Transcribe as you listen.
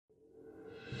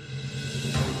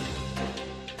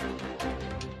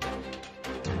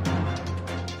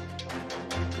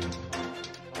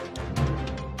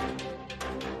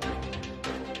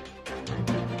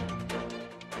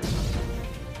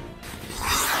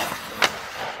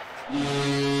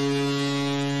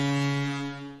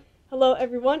Hello,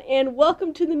 everyone, and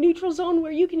welcome to the Neutral Zone,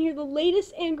 where you can hear the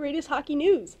latest and greatest hockey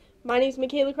news. My name is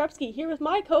Mikayla Krupski, here with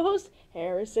my co-host,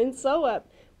 Harrison Soep.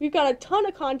 We've got a ton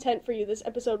of content for you this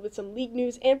episode with some league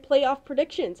news and playoff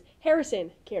predictions.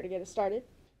 Harrison, care to get us started?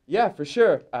 Yeah, for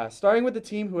sure. Starting with the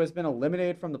team who has been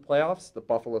eliminated from the playoffs, the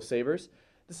Buffalo Sabres.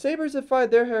 The Sabres have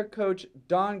fired their head coach,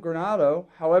 Don Granado.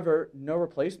 However, no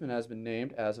replacement has been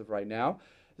named as of right now.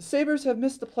 The Sabres have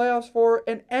missed the playoffs for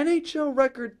an NHL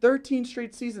record 13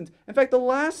 straight seasons. In fact, the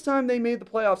last time they made the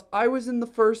playoffs, I was in the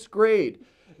first grade.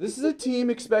 This is a team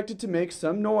expected to make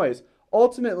some noise.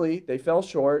 Ultimately, they fell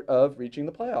short of reaching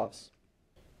the playoffs.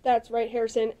 That's right,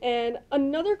 Harrison. And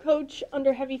another coach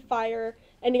under heavy fire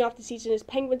ending off the season is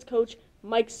Penguins coach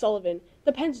Mike Sullivan.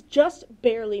 The Pens just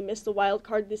barely missed the wild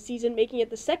card this season, making it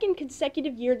the second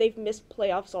consecutive year they've missed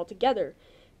playoffs altogether.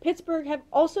 Pittsburgh have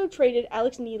also traded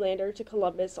Alex Nylander to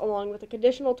Columbus along with a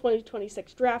conditional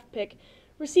 2026 draft pick,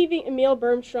 receiving Emil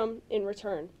Bergstrom in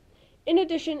return. In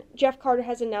addition, Jeff Carter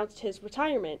has announced his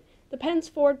retirement. The Pens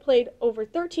forward played over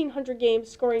 1,300 games,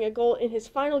 scoring a goal in his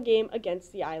final game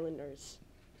against the Islanders.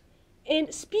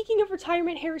 And speaking of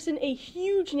retirement, Harrison, a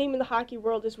huge name in the hockey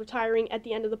world is retiring at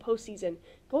the end of the postseason.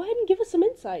 Go ahead and give us some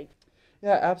insight.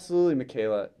 Yeah, absolutely,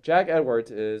 Mikayla. Jack Edwards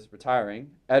is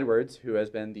retiring. Edwards, who has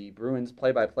been the Bruins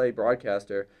play-by-play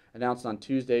broadcaster, announced on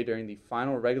Tuesday during the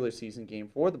final regular season game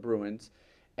for the Bruins.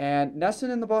 And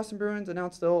Nesson and the Boston Bruins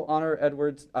announced they'll honor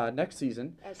Edwards next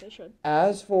season. As they should.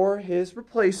 As for his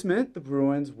replacement, the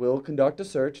Bruins will conduct a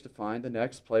search to find the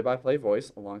next play-by-play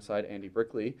voice alongside Andy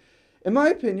Brickley. In my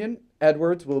opinion,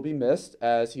 Edwards will be missed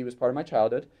as he was part of my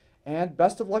childhood, and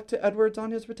best of luck to Edwards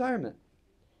on his retirement.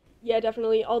 Yeah,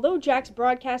 definitely. Although Jack's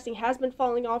broadcasting has been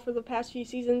falling off for the past few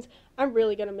seasons, I'm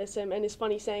really going to miss him and his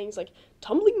funny sayings like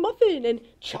tumbling muffin and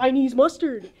Chinese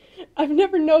mustard. I've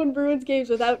never known Bruins games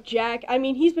without Jack. I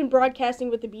mean, he's been broadcasting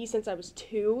with the Bee since I was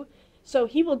 2, so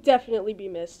he will definitely be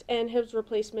missed, and his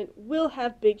replacement will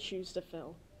have big shoes to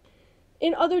fill.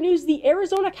 In other news, the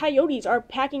Arizona Coyotes are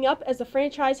packing up as the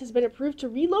franchise has been approved to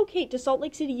relocate to Salt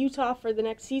Lake City, Utah for the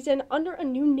next season under a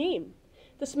new name.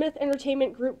 The Smith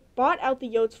Entertainment Group bought out the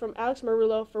Yotes from Alex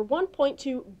Marullo for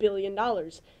 $1.2 billion.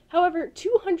 However,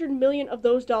 $200 million of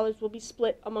those dollars will be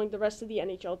split among the rest of the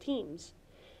NHL teams.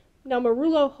 Now,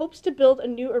 Marullo hopes to build a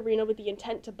new arena with the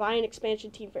intent to buy an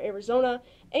expansion team for Arizona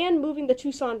and moving the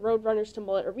Tucson Roadrunners to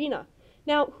Mullet Arena.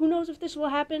 Now, who knows if this will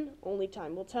happen? Only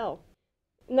time will tell.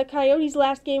 And the Coyotes'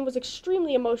 last game was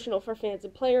extremely emotional for fans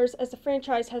and players, as the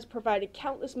franchise has provided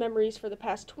countless memories for the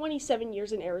past 27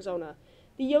 years in Arizona.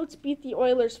 The Yotes beat the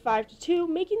Oilers 5-2,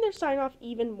 making their sign-off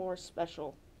even more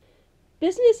special.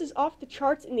 Business is off the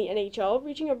charts in the NHL,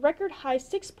 reaching a record high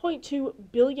 $6.2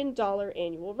 billion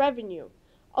annual revenue.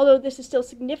 Although this is still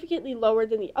significantly lower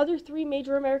than the other 3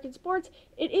 major American sports,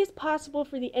 it is possible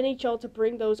for the NHL to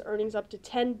bring those earnings up to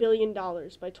 $10 billion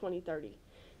by 2030.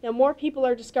 Now, more people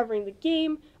are discovering the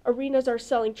game, arenas are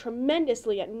selling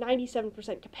tremendously at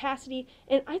 97% capacity,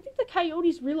 and I think the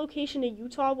Coyotes' relocation to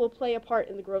Utah will play a part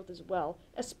in the growth as well,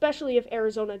 especially if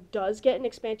Arizona does get an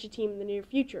expansion team in the near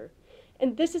future.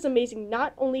 And this is amazing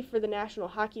not only for the National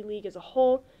Hockey League as a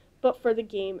whole, but for the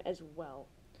game as well.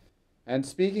 And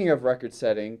speaking of record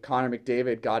setting, Connor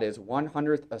McDavid got his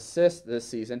 100th assist this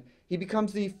season. He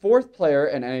becomes the 4th player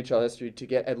in NHL history to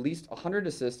get at least 100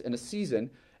 assists in a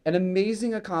season. An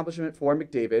amazing accomplishment for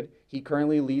McDavid. He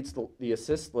currently leads the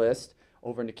assist list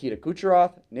over Nikita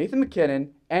Kucherov, Nathan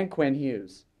MacKinnon, and Quinn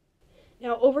Hughes.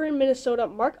 Now, over in Minnesota,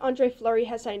 Marc-Andre Fleury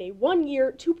has signed a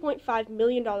 1-year, $2.5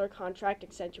 million contract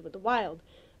extension with the Wild.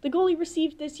 The goalie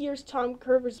received this year's Tom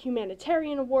Curver's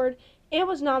Humanitarian Award and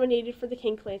was nominated for the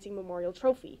King Clancy Memorial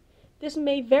Trophy. This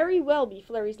may very well be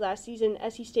Fleury's last season,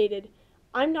 as he stated,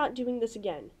 "I'm not doing this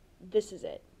again. This is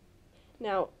it."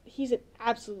 Now, he's an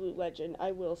absolute legend,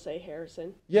 I will say,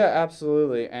 Harrison. Yeah,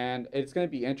 absolutely. And it's going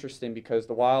to be interesting because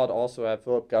the Wild also have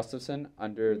Philip Gustafsson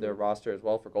under their roster as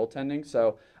well for goaltending.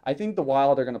 So I think the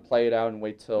Wild are going to play it out and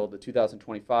wait till the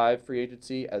 2025 free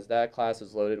agency, as that class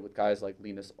is loaded with guys like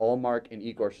Linus Ullmark and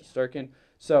Igor Shesterkin.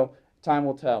 So time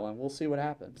will tell, and we'll see what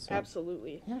happens. So.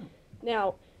 Absolutely. Yeah.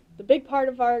 Now, the big part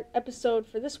of our episode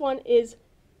for this one is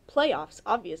playoffs,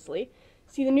 obviously.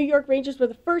 See, the New York Rangers were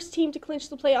the first team to clinch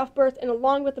the playoff berth, and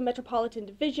along with the Metropolitan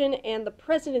Division and the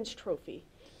President's Trophy.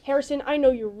 Harrison, I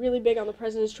know you're really big on the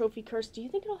President's Trophy curse. Do you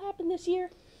think it'll happen this year?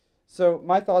 So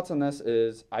my thoughts on this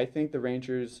is I think the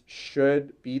Rangers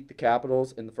should beat the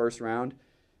Capitals in the first round.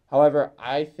 However,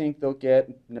 I think they'll get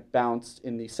bounced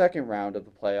in the second round of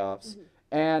the playoffs.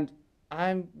 And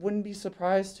I wouldn't be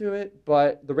surprised to it,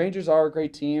 but the Rangers are a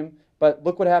great team. But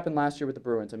look what happened last year with the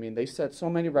Bruins. I mean, they set so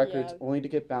many records only to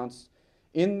get bounced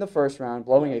in the first round,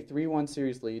 blowing a 3-1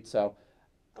 series lead. So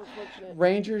Unfortunate.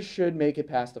 Rangers should make it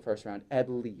past the first round, at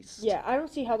least. Yeah, I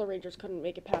don't see how the Rangers couldn't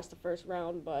make it past the first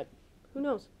round, but who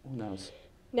knows? Who knows?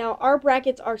 Now, our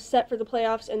brackets are set for the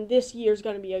playoffs, and this year's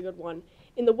going to be a good one.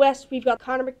 In the West, we've got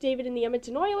Connor McDavid and the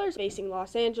Edmonton Oilers facing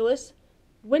Los Angeles.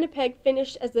 Winnipeg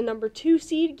finished as the number 2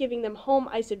 seed, giving them home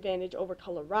ice advantage over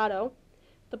Colorado.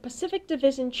 The Pacific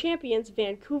Division champions,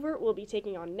 Vancouver, will be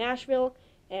taking on Nashville.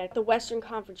 And the Western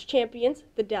Conference champions,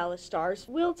 the Dallas Stars,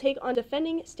 will take on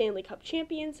defending Stanley Cup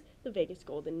champions, the Vegas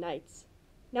Golden Knights.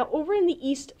 Now, over in the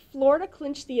East, Florida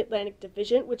clinched the Atlantic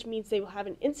Division, which means they will have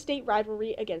an in-state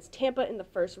rivalry against Tampa in the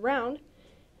first round.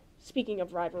 Speaking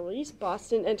of rivalries,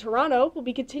 Boston and Toronto will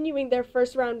be continuing their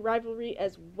first-round rivalry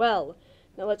as well.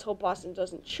 Now, let's hope Boston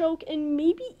doesn't choke and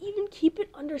maybe even keep it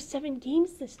under 7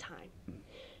 games this time.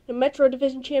 The Metro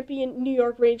Division champion New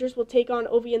York Rangers will take on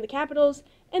Ovi and the Capitals,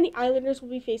 and the Islanders will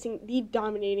be facing the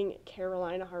dominating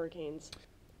Carolina Hurricanes.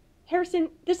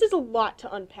 Harrison, this is a lot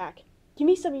to unpack. Give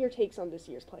me some of your takes on this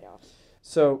year's playoffs.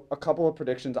 So, a couple of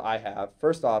predictions I have.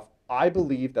 First off, I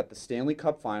believe that the Stanley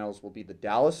Cup Finals will be the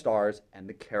Dallas Stars and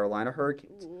the Carolina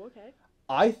Hurricanes. Ooh, okay.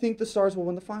 I think the Stars will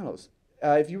win the finals.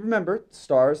 If you remember,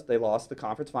 Stars, they lost the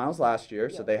conference finals last year,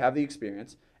 so they have the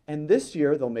experience. And this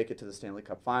year, they'll make it to the Stanley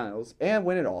Cup Finals and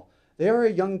win it all. They are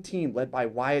a young team led by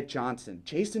Wyatt Johnson,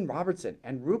 Jason Robertson,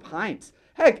 and Roop Hines.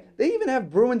 Heck, they even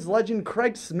have Bruins legend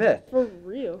Craig Smith. For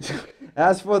real.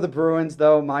 As for the Bruins,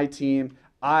 though, my team,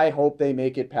 I hope they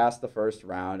make it past the first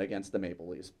round against the Maple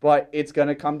Leafs. But it's going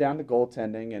to come down to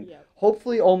goaltending, and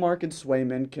hopefully Ullmark and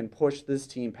Swayman can push this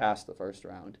team past the first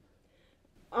round.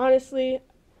 Honestly,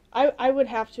 I would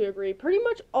have to agree. Pretty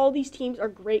much all these teams are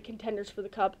great contenders for the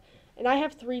Cup, and I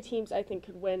have 3 teams I think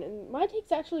could win, and my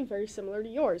take's actually very similar to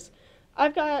yours.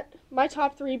 I've got my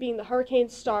top 3 being the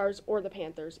Hurricanes, Stars, or the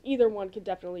Panthers. Either one could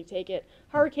definitely take it.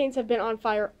 Hurricanes have been on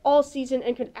fire all season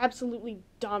and could absolutely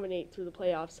dominate through the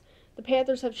playoffs. The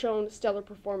Panthers have shown stellar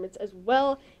performance as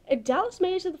well, and Dallas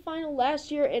made it to the final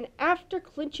last year, and after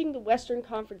clinching the Western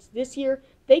Conference this year,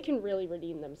 they can really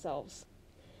redeem themselves.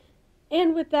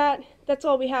 And with that, that's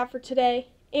all we have for today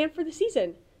and for the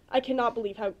season. I cannot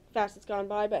believe how fast it's gone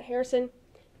by, but Harrison,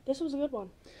 this was a good one.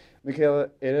 Mikayla,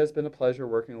 it has been a pleasure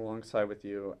working alongside with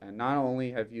you, and not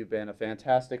only have you been a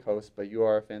fantastic host, but you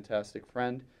are a fantastic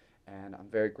friend, and I'm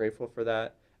very grateful for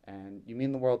that, and you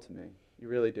mean the world to me. You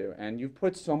really do. And you've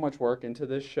put so much work into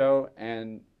this show,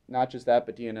 and not just that,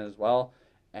 but DNA as well,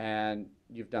 and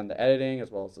you've done the editing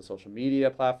as well as the social media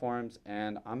platforms,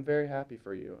 and I'm very happy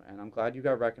for you, and I'm glad you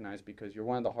got recognized because you're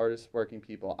one of the hardest working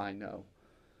people I know.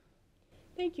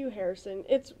 Thank you, Harrison.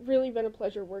 It's really been a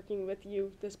pleasure working with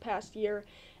you this past year.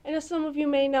 And as some of you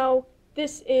may know,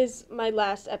 this is my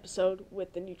last episode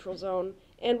with the Neutral Zone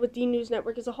and with the News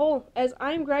Network as a whole, as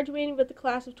I am graduating with the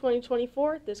class of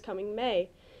 2024 this coming May.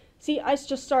 See, I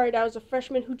just started out as a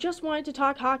freshman who just wanted to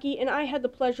talk hockey, and I had the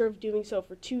pleasure of doing so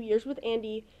for 2 years with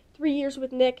Andy, 3 years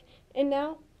with Nick, and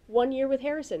now 1 year with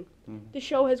Harrison. The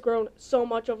show has grown so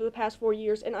much over the past 4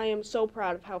 years, and I am so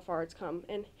proud of how far it's come.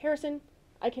 And Harrison,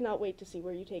 I cannot wait to see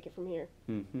where you take it from here.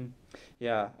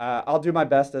 Yeah, I'll do my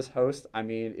best as host. I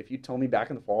mean, if you told me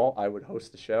back in the fall I would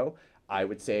host the show, I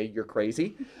would say you're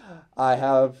crazy. I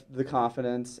have the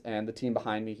confidence and the team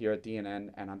behind me here at DNN,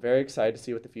 and I'm very excited to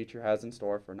see what the future has in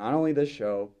store for not only this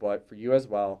show, but for you as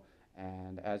well,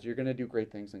 and as you're going to do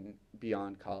great things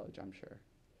beyond college, I'm sure.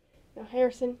 Now,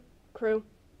 Harrison, crew,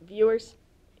 viewers,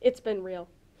 it's been real.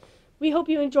 We hope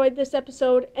you enjoyed this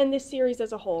episode and this series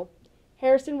as a whole.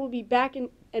 Harrison will be back and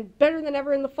better than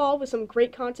ever in the fall with some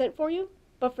great content for you.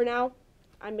 But for now,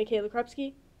 I'm Mikayla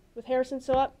Krupski with Harrison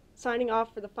Soep, signing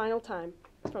off for the final time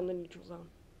from the Neutral Zone.